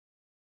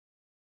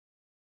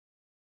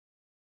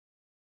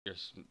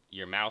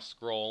your mouse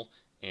scroll,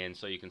 and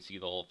so you can see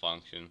the whole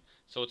function.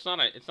 So it's not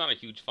a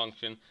huge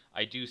function.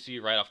 I do see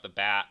right off the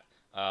bat,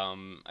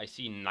 I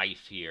see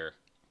knife here.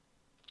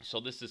 So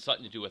this is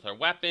something to do with our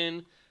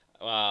weapon.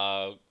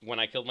 When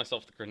I killed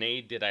myself with the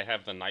grenade, did I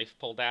have the knife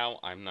pulled out?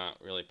 I'm not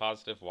really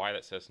positive why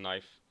that says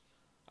knife.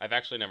 I've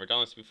actually never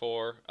done this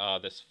before,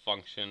 this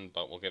function,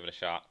 but we'll give it a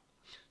shot.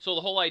 So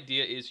the whole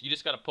idea is you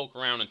just got to poke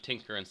around and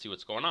tinker and see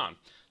what's going on.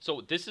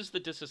 So this is the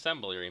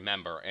disassembly,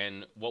 remember,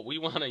 and what we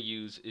want to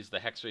use is the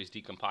Hexrace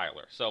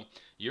decompiler. So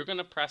you're going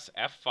to press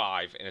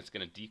F5 and it's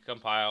going to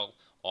decompile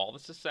all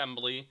this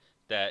assembly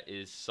that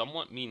is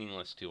somewhat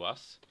meaningless to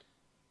us.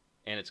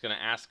 And it's going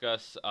to ask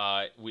us,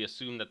 we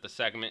assume that the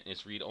segment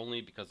is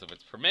read-only because of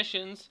its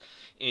permissions.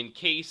 In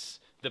case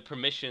the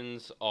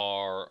permissions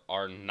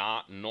are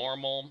not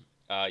normal,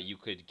 you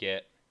could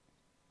get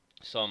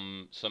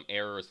some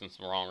errors and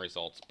some wrong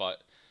results,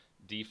 but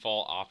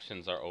default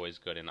options are always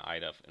good in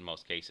IDA in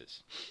most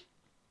cases.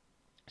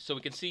 So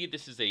we can see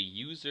this is a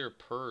user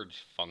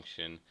purge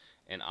function,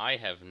 and I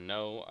have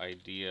no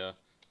idea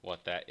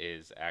what that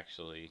is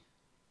actually.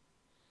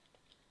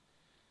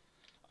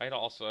 IDA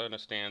also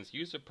understands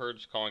user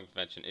purge calling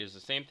convention is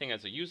the same thing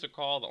as a user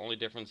call. The only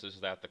difference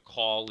is that the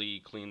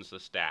callee cleans the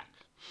stack.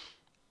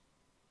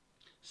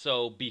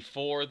 So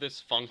before this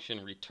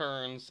function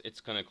returns,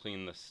 it's going to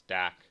clean the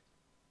stack.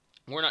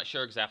 We're not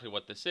sure exactly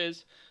what this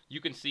is.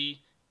 You can see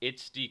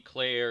it's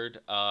declared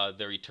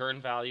the return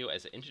value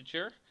as an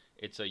integer.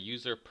 It's a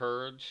user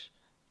purge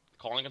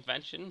calling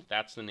convention.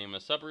 That's the name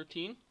of the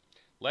subroutine.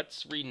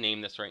 Let's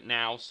rename this right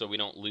now so we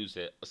don't lose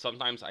it.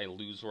 Sometimes I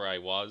lose where I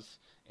was,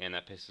 and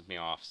that pisses me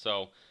off.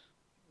 So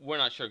we're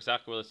not sure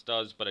exactly what this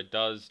does, but it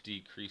does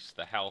decrease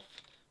the health.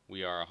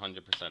 We are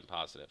 100%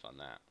 positive on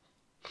that.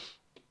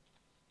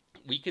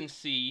 We can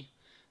see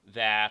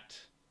that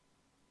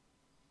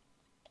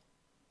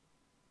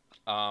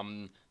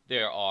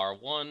there are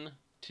 1,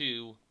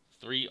 2,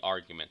 3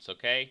 arguments,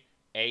 okay?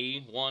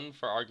 A1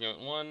 for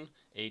argument 1,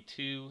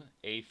 A2,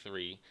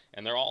 A3,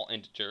 and they're all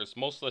integers.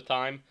 Most of the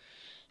time,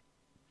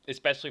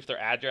 especially if they're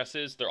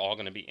addresses, they're all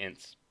going to be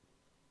ints.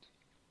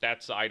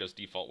 That's IDA's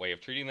default way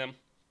of treating them.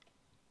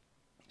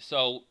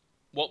 So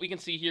what we can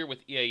see here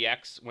with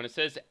EAX, when it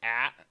says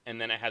at and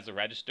then it has a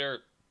register,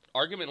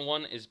 argument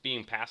 1 is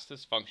being passed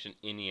this function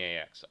in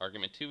EAX.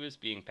 Argument 2 is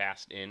being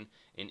passed in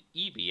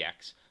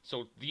EBX.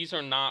 So these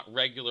are not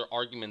regular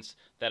arguments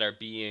that are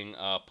being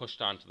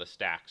pushed onto the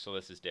stack, so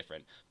this is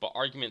different. But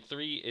argument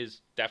 3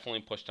 is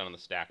definitely pushed onto the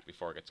stack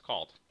before it gets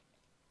called.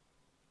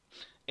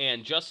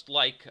 And just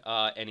like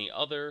any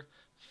other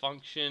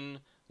function,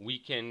 we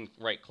can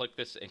right-click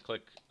this and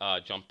click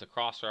jump to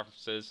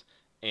cross-references,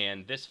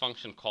 and this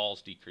function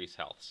calls decrease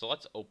health. So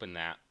let's open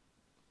that.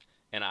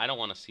 And I don't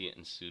want to see it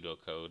in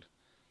pseudocode.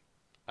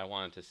 I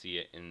wanted to see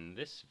it in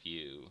this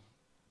view.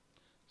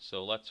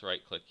 So let's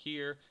right-click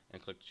here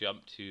and click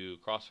jump to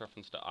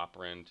cross-reference to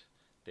operand.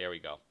 There we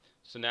go.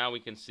 So now we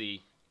can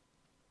see,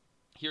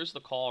 here's the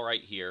call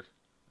right here,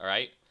 all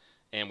right?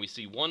 And we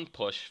see one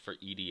push for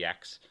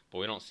EDX, but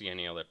we don't see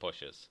any other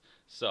pushes.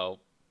 So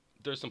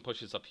there's some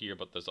pushes up here,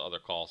 but there's other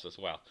calls as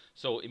well.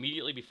 So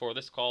immediately before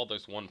this call,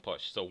 there's one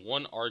push. So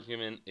one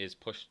argument is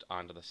pushed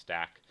onto the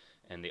stack,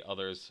 and the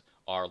others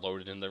are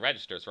loaded in the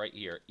registers right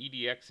here,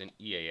 EDX and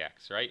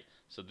EAX, right?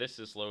 So this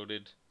is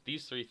loaded.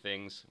 These 3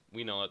 things,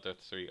 we know that they're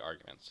 3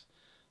 arguments.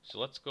 So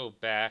let's go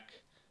back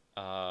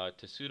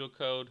to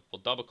pseudocode.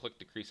 We'll double-click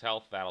decrease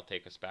health. That'll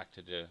take us back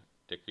to the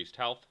decreased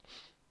health.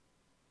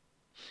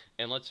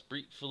 And let's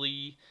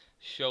briefly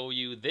show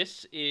you,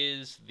 this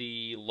is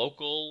the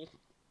local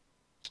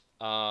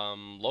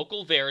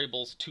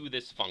variables to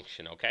this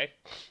function, okay?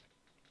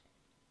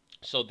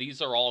 So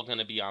these are all going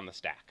to be on the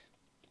stack.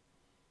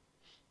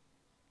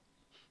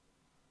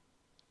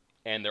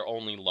 And they're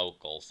only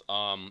locals.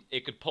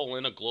 It could pull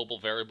in a global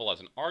variable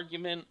as an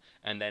argument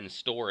and then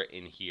store it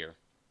in here.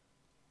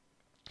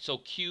 So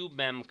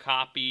qmem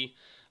copy,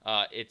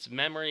 it's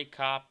memory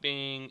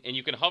copying, and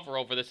you can hover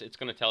over this. It's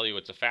going to tell you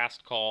it's a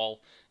fast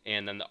call,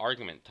 and then the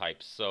argument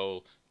types.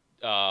 So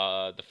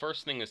the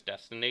first thing is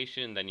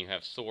destination, then you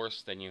have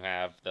source, then you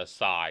have the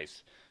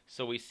size.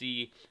 So we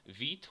see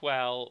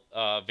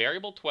v12,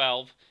 variable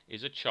 12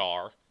 is a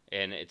char,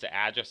 and it's an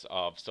address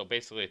of. So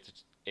basically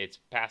it's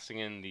passing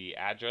in the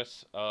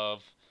address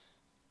of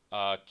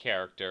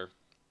character.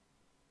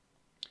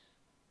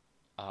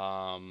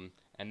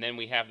 And then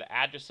we have the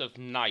address of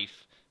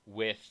knife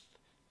with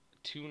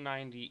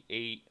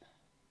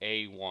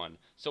 298A1.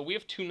 So we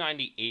have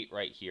 298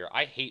 right here.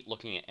 I hate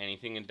looking at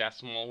anything in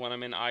decimal when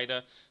I'm in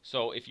IDA.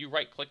 So if you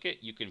right-click it,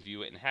 you can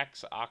view it in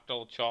hex,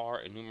 octal, char,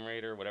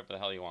 enumerator, whatever the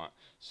hell you want.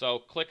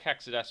 So click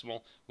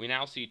hexadecimal. We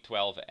now see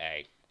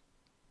 12A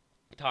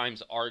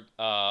times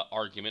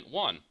argument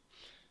 1.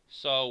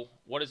 So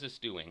what is this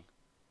doing?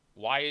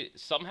 Why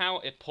somehow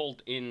it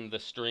pulled in the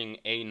string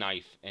a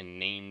knife and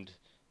named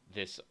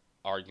this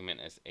argument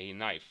as a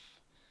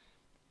knife.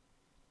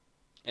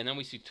 And then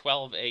we see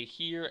 12A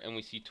here and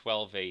we see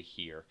 12A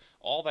here.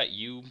 All that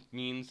U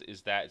means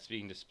is that it's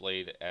being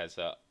displayed as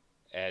an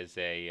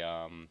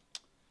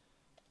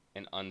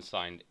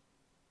unsigned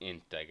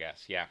int, I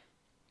guess. Yeah.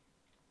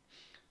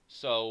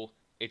 So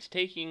it's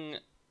taking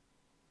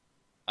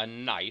a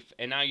knife,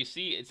 and now you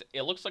see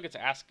it looks like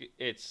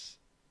it's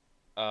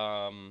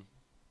accessing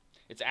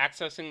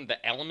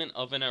the element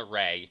of an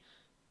array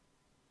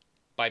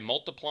by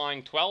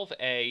multiplying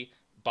 12a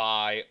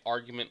by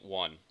argument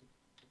 1.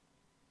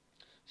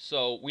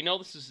 So we know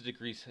this is a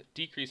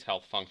decrease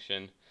health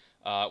function.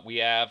 We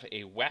have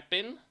a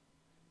weapon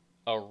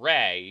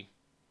array,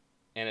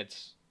 and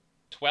it's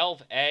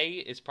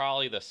 12a is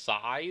probably the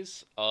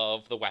size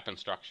of the weapon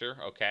structure,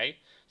 okay?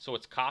 So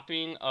it's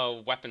copying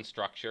a weapon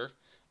structure.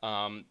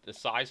 The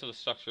size of the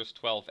structure is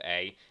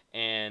 12a,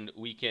 and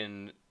we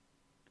can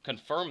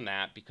confirm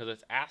that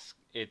because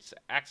it's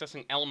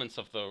accessing elements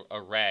of the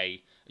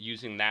array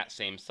using that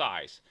same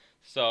size.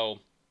 So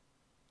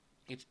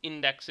it's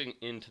indexing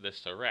into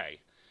this array.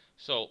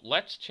 So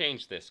let's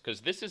change this,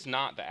 because this is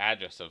not the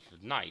address of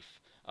knife.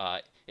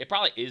 It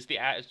probably is the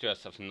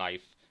address of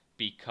knife,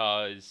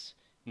 because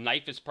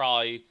knife is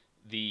probably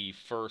the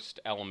first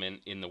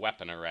element in the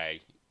weapon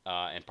array,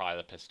 and probably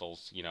the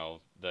pistol's,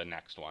 the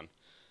next one.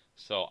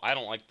 So I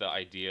don't like the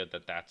idea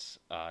that that's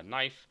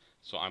knife,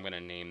 so I'm going to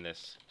name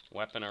this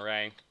weapon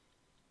array.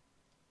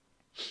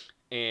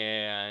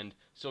 And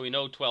so we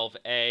know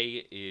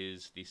 12a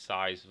is the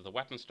size of the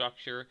weapon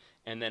structure,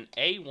 and then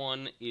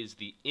a1 is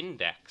the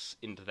index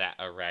into that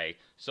array.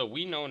 So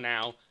we know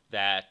now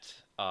that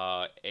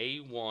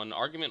a1,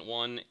 argument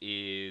 1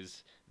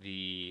 is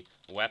the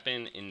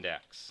weapon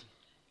index.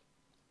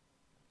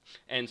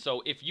 And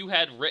so if you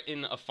had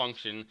written a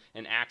function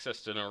and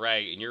accessed an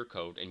array in your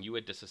code and you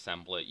had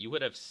disassembled it, you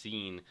would have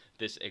seen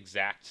this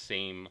exact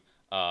same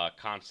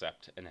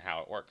concept and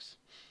how it works.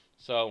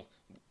 So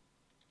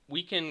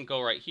we can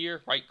go right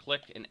here, right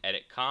click and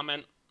edit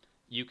comment.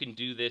 You can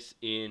do this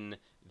in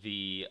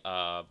the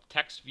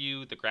text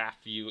view, the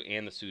graph view,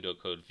 and the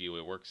pseudocode view.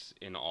 It works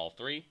in all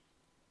three.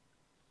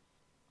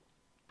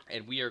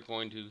 And we are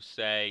going to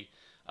say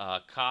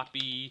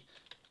copy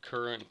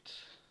current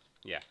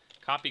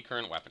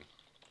weapon.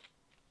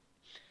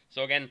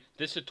 So again,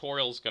 this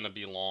tutorial is going to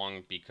be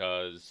long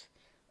because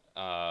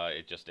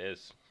it just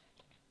is.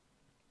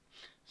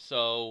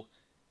 So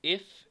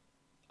if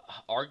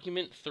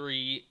argument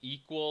 3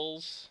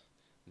 equals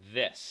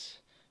this.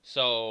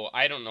 So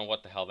I don't know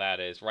what the hell that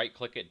is. Right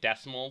click at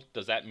decimal.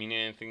 Does that mean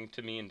anything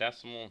to me in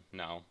decimal?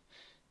 No.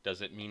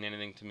 Does it mean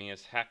anything to me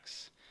as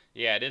hex?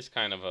 Yeah, it is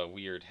kind of a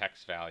weird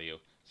hex value.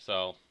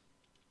 So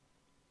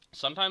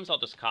sometimes I'll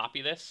just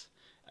copy this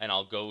and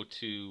I'll go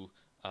to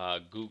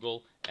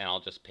Google and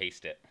I'll just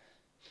paste it.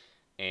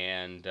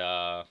 And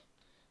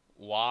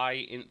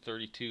y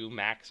int32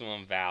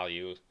 maximum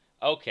value.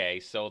 Okay,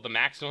 so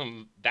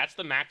that's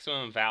the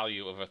maximum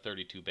value of a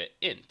 32-bit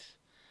int.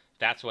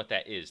 That's what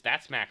that is.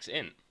 That's max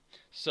int.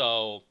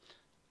 So,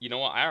 you know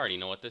what? I already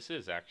know what this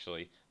is,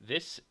 actually.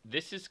 This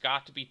has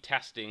got to be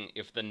testing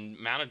if the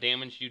amount of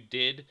damage you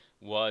did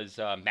was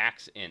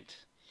max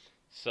int.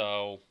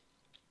 So,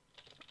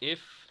 if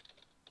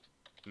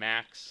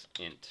max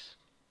int.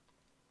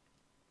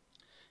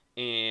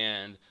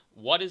 And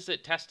what is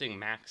it testing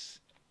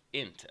max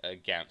int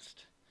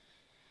against?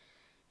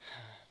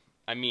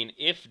 I mean,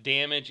 if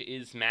damage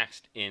is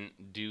maxed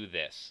int, do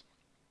this.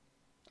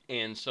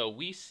 And so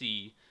we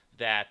see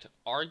that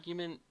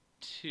argument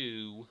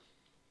 2,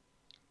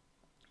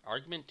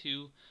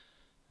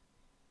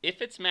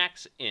 if it's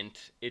max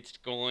int, it's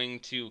going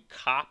to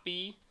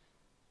copy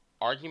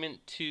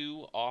argument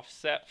 2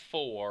 offset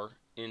 4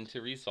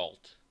 into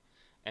result.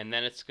 And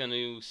then it's going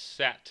to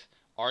set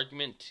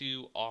argument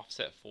 2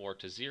 offset 4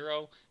 to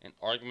 0 and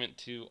argument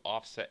 2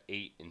 offset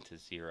 8 into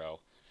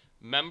 0.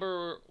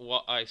 Remember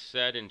what I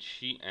said in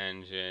Cheat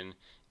Engine,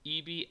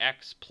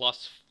 EBX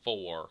plus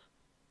 4.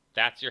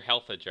 That's your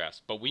health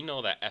address, but we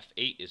know that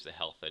F8 is the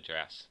health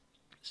address.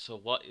 So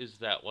what is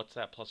that? What's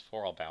that plus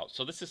 4 about?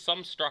 So this is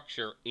some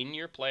structure in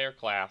your player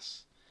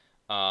class.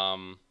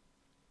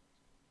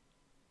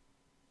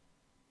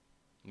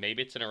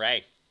 Maybe it's an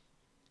array.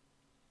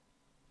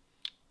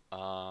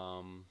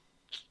 Some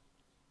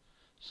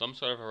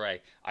sort of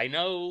array. I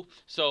know,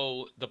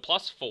 so the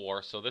plus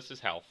 4, so this is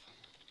health.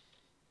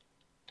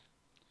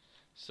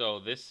 So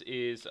this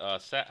is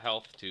set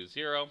health to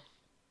 0.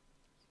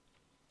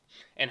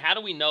 And how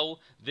do we know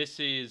this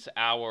is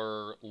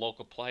our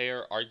local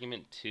player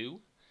argument 2?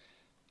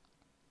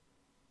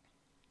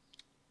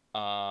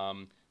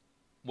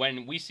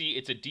 When we see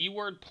it's a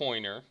D-word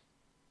pointer,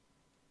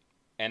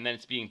 and then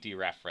it's being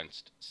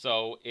dereferenced.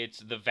 So it's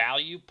the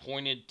value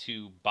pointed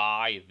to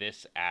by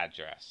this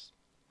address.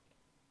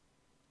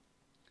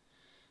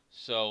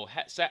 So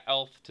set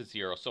health to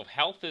 0. So if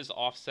health is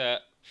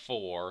offset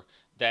 4,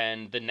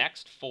 then the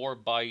next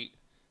 4-byte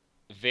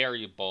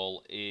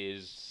variable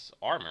is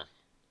armor.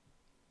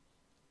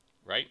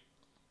 Right?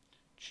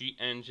 Cheat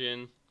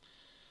Engine.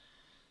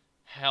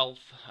 Health.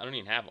 I don't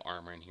even have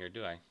armor in here,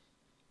 do I?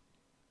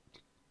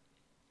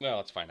 Well,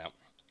 let's find out.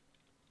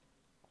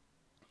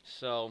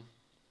 So,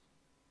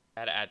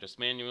 add address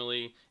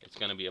manually. It's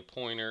going to be a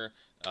pointer.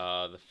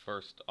 The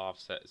first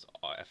offset is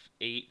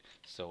F8.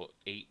 So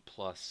 8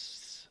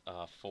 plus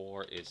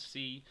 4 is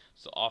C.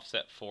 So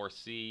offset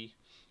 4C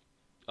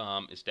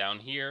is down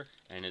here.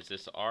 And is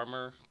this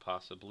armor?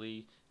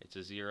 Possibly. It's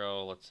a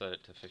 0. Let's set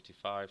it to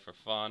 55 for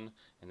fun.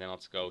 And then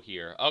let's go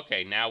here.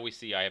 Okay, now we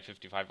see I have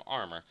 55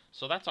 armor.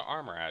 So that's our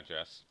armor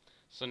address.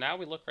 So now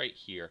we look right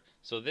here.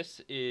 So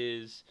this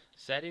is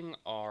setting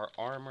our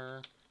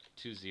armor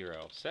to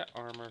 0. Set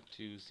armor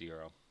to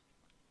 0.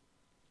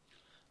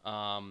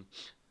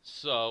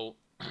 So,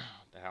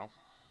 the hell?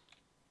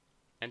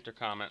 Enter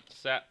comment,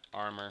 set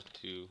armor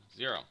to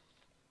 0.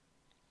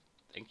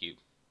 Thank you.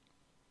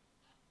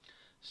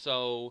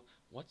 So,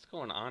 what's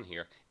going on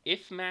here?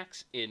 If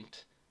max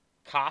int,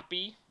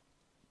 copy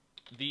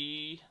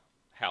the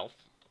health,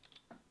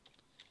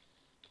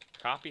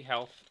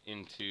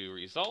 into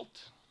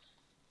result,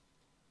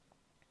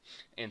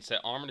 and set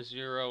armor to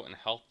 0 and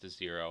health to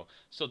 0.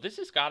 So this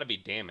has got to be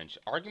damage.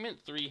 Argument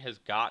 3 has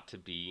got to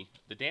be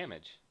the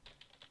damage.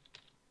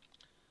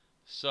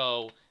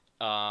 So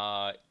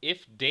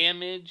if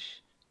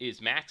damage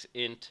is max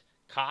int,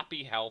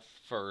 copy health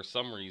for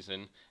some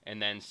reason,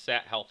 and then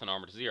set health and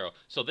armor to 0.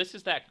 So this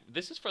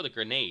is for the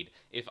grenade.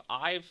 If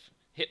I've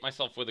hit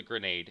myself with a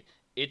grenade,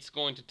 it's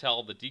going to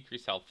tell the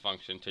decrease health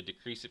function to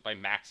decrease it by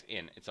max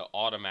in. It's an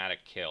automatic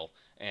kill.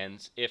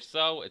 And if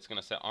so, it's going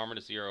to set armor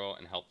to 0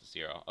 and health to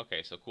 0.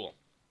 Okay, so cool.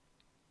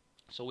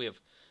 So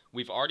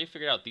we've already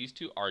figured out these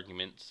two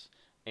arguments.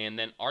 And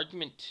then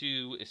argument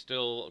 2 is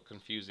still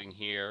confusing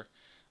here.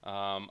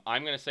 I'm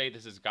going to say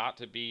this has got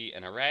to be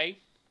an array.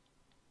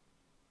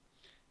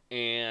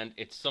 And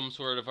it's some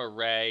sort of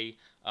array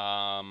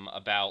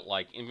about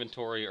like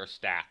inventory or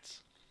stats.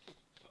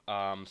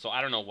 So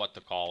I don't know what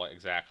to call it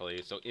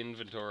exactly. So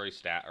inventory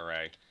stat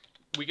array.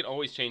 We can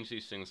always change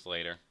these things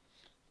later.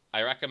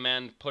 I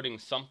recommend putting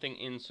something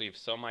in so you have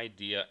some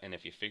idea, and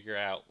if you figure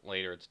out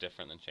later it's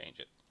different, then change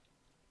it.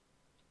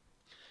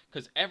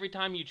 Because every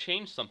time you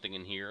change something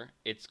in here,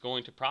 it's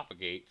going to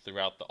propagate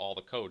throughout all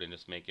the code and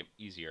just make it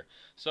easier.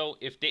 So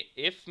if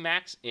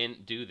max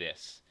int, do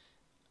this.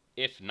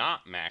 If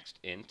not maxed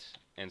int,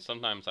 and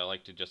sometimes I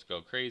like to just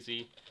go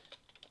crazy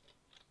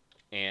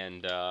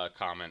and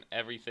comment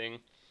everything.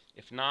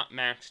 If not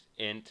maxed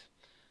int,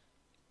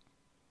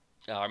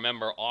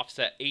 remember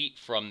offset 8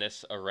 from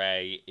this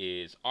array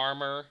is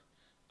armor.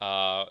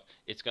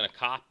 It's going to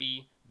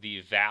copy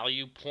the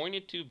value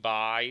pointed to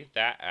by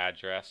that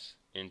address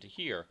into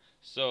here.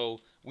 So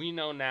we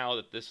know now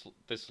that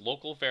this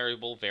local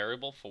variable,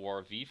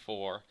 variable4,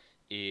 v4,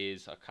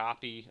 is a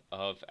copy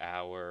of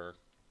our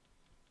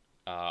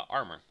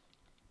armor.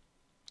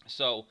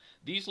 So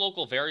these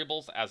local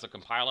variables, as a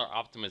compiler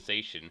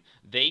optimization,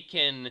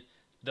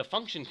 the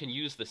function can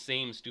use the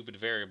same stupid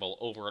variable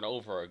over and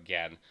over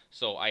again.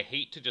 So I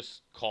hate to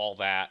just call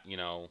that,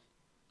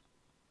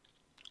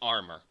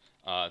 armor.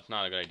 It's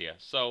not a good idea.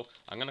 So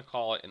I'm going to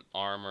call it an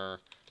armor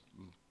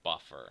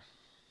buffer.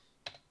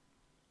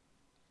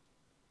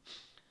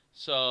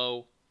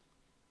 So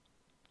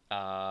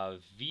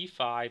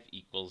v5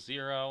 equals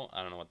 0.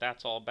 I don't know what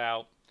that's all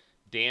about.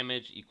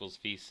 Damage equals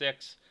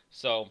v6.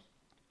 So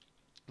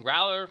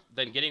rather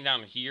than getting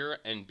down here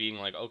and being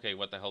like, okay,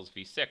 what the hell is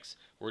v6,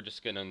 we're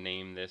just going to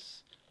name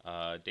this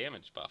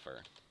damage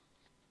buffer.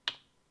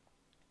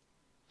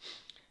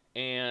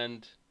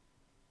 And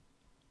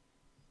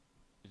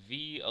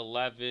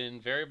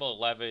v11, variable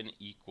 11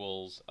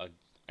 equals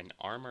an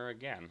armor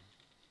again.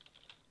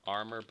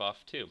 Armor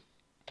buff 2.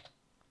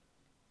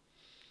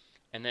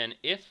 And then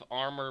if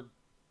armor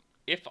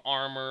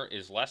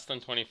is less than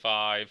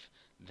 25,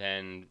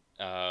 then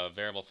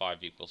variable 5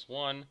 equals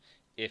 1.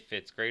 If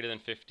it's greater than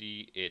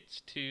 50,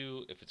 it's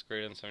 2. If it's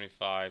greater than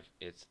 75,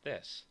 it's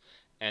this.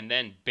 And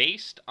then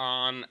based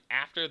on,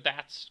 after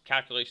that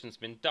calculation's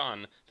been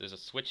done, there's a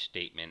switch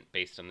statement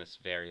based on this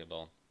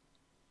variable.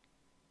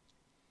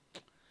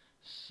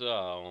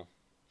 So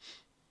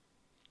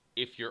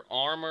if your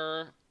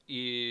armor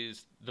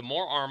is, the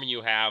more armor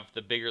you have,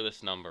 the bigger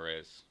this number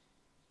is.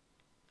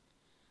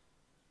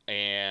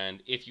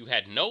 And if you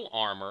had no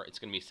armor, it's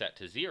going to be set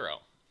to 0.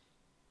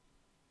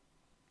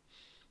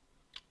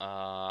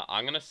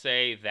 I'm going to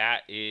say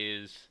that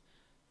is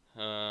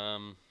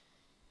some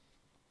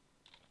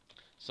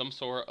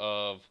sort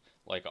of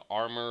like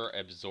armor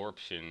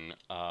absorption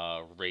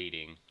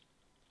rating.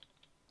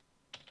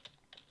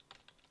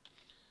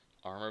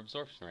 Armor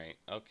absorption rate.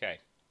 Okay.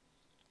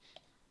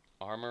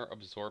 Armor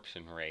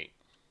absorption rate.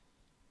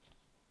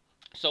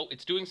 So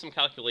it's doing some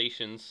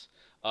calculations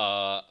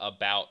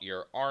about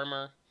your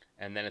armor,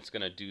 and then it's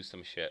going to do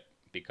some shit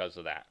because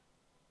of that.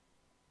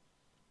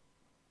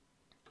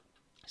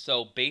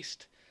 So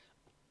based,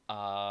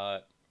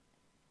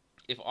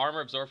 if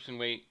armor absorption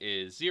rate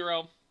is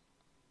 0,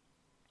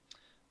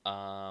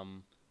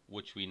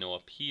 which we know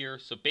up here,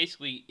 so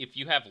basically if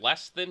you have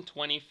less than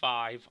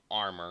 25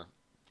 armor,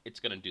 it's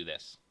going to do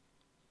this.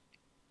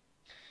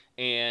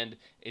 And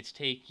it's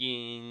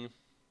taking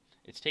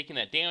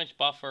that damage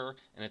buffer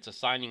and it's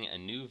assigning a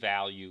new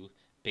value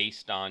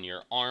based on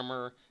your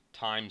armor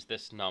times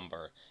this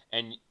number.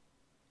 And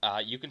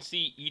you can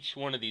see each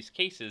one of these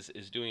cases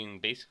is doing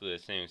basically the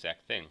same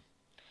exact thing.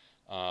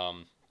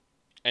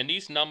 And And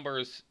these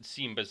numbers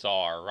seem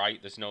bizarre, right?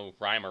 There's no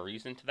rhyme or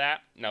reason to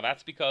that. Now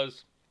that's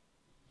because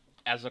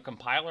as a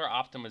compiler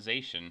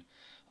optimization,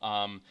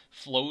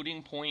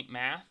 floating point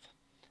math,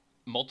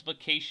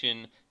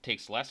 multiplication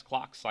takes less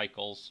clock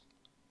cycles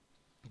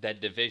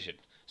than division.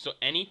 So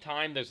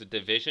anytime there's a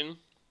division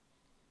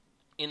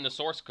in the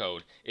source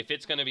code, if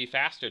it's going to be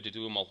faster to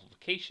do a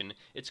multiplication,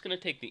 it's going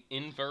to take the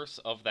inverse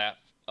of that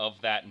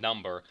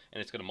number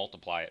and it's going to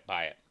multiply it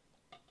by it.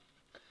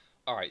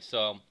 All right,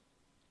 so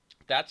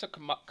that's a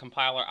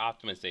compiler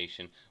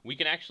optimization. We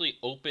can actually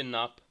open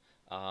up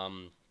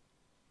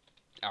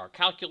our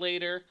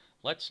calculator.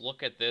 Let's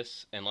look at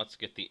this and let's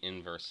get the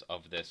inverse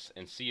of this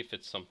and see if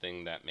it's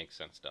something that makes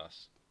sense to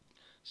us.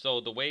 So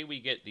the way we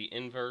get the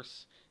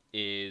inverse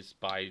is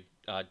by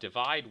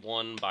divide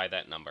 1 by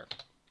that number.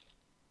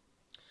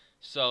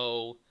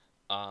 So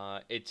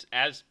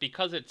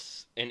because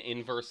it's an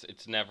inverse,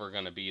 it's never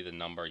going to be the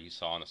number you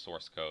saw in the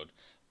source code.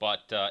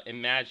 But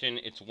imagine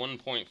it's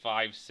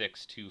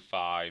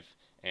 1.5625,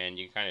 and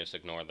you kind of just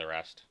ignore the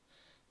rest.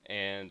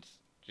 And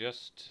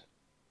just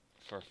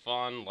for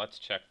fun, let's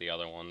check the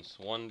other ones.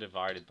 1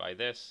 divided by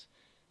this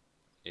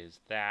is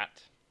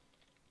that.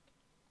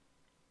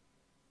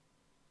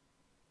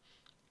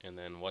 And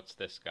then what's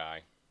this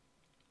guy?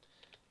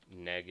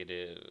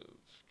 Negative.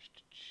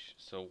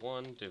 So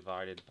 1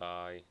 divided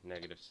by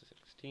negative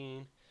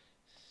 16.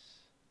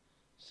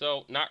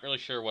 So not really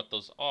sure what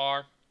those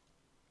are.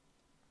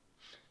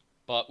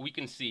 But we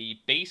can see,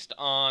 based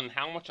on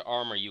how much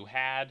armor you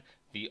had,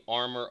 the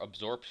armor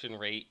absorption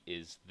rate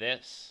is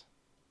this.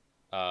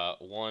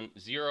 1,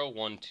 0,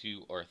 1,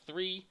 2, or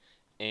 3.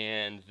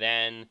 And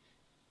then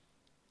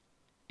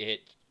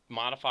it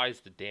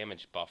modifies the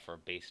damage buffer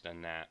based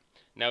on that.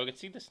 Now we can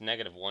see this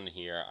negative 1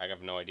 here. I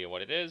have no idea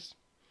what it is.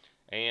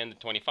 And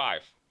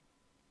 25.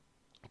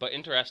 But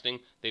interesting,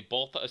 they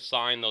both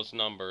assign those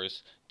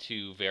numbers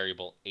to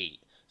variable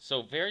 8.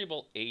 So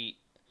variable 8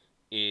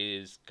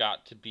 is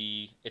got to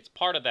be, it's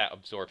part of that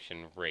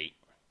absorption rate.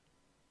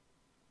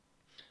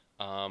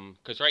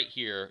 Because right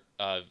here,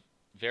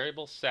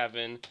 variable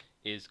 7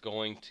 is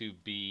going to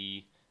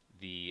be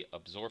the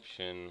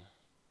absorption.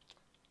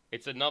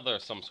 It's another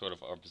some sort of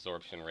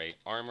absorption rate.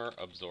 Armor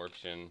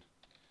absorption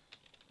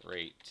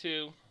rate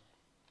 2.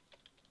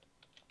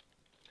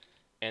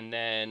 And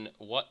then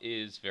what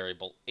is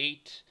variable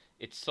 8?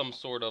 It's some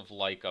sort of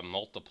like a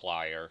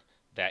multiplier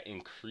that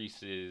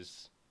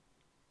increases.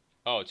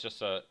 Oh, it's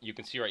just you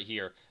can see right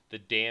here, the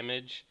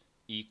damage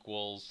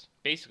equals,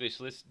 basically,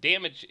 so this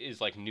damage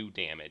is like new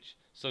damage.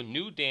 So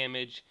new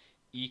damage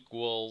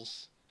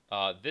equals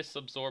this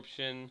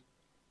absorption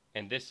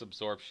and this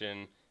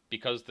absorption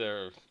because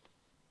they're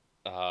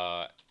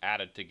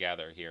added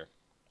together here.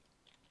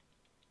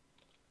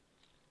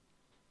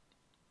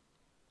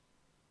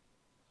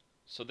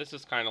 So this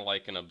is kind of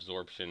like an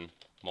absorption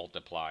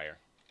multiplier.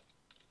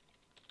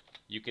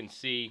 You can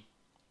see,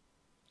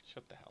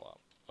 shut the hell up,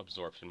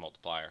 absorption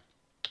multiplier.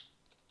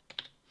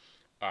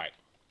 All right.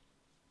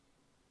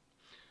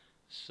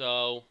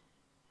 So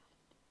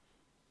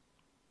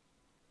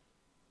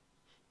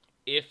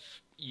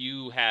if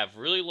you have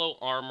really low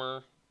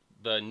armor,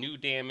 the new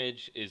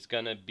damage is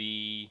going to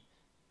be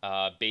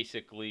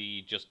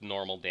basically just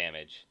normal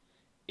damage.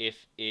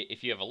 If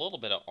you have a little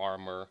bit of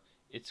armor,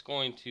 it's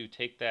going to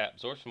take that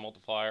absorption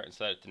multiplier and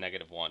set it to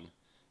 -1.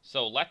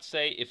 So let's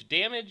say if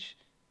damage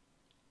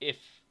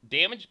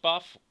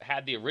buff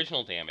had the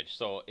original damage,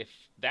 so if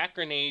that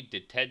grenade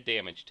did 10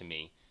 damage to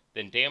me,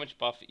 then damage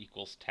buff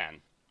equals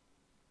 10.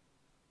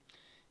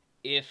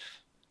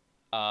 If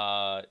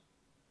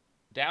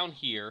down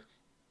here,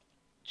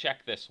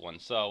 check this one.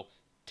 So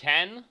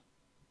 10,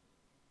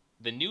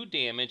 the new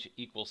damage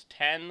equals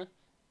 10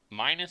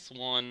 minus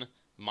 1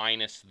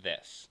 minus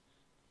this.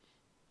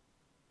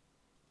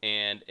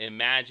 And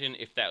imagine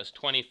if that was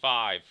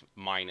 25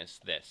 minus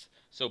this.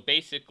 So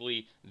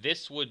basically,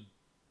 this would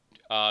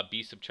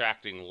be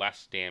subtracting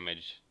less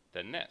damage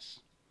than this.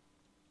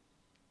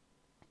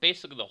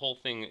 Basically, the whole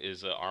thing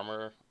is an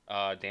armor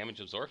damage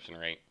absorption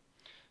rate.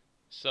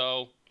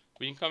 So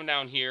we can come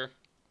down here.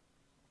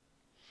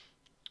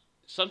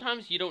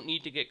 Sometimes you don't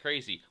need to get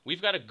crazy.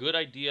 We've got a good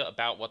idea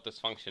about what this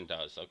function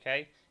does,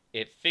 okay?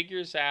 It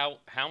figures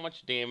out how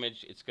much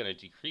damage it's going to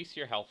decrease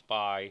your health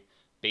by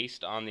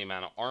based on the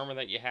amount of armor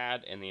that you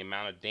had and the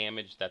amount of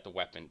damage that the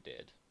weapon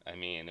did. I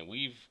mean,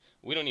 we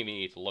don't even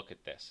need to look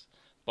at this.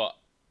 But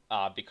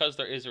because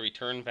there is a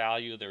return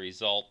value, the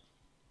result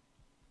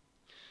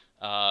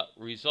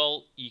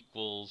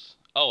equals,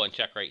 oh, and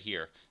check right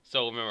here.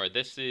 So remember,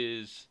 this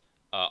is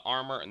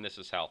armor and this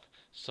is health.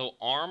 So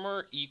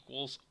armor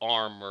equals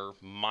armor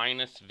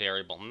minus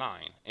variable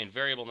 9. And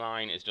variable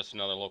 9 is just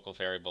another local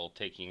variable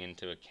taking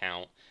into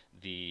account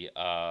the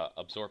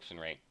absorption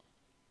rate.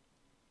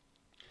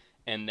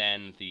 And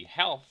then the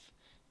health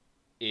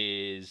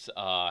is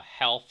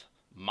health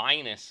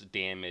minus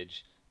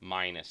damage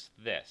minus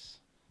this.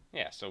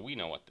 Yeah, so we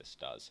know what this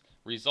does.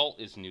 Result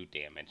is new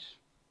damage.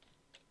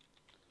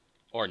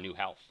 Or new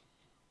health.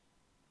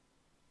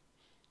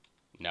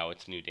 No,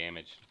 it's new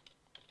damage.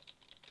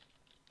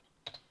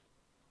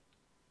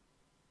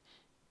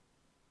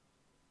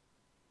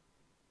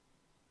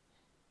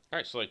 All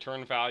right, so the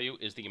turn value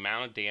is the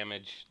amount of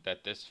damage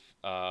that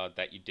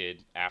that you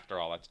did after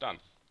all that's done.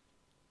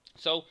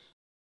 So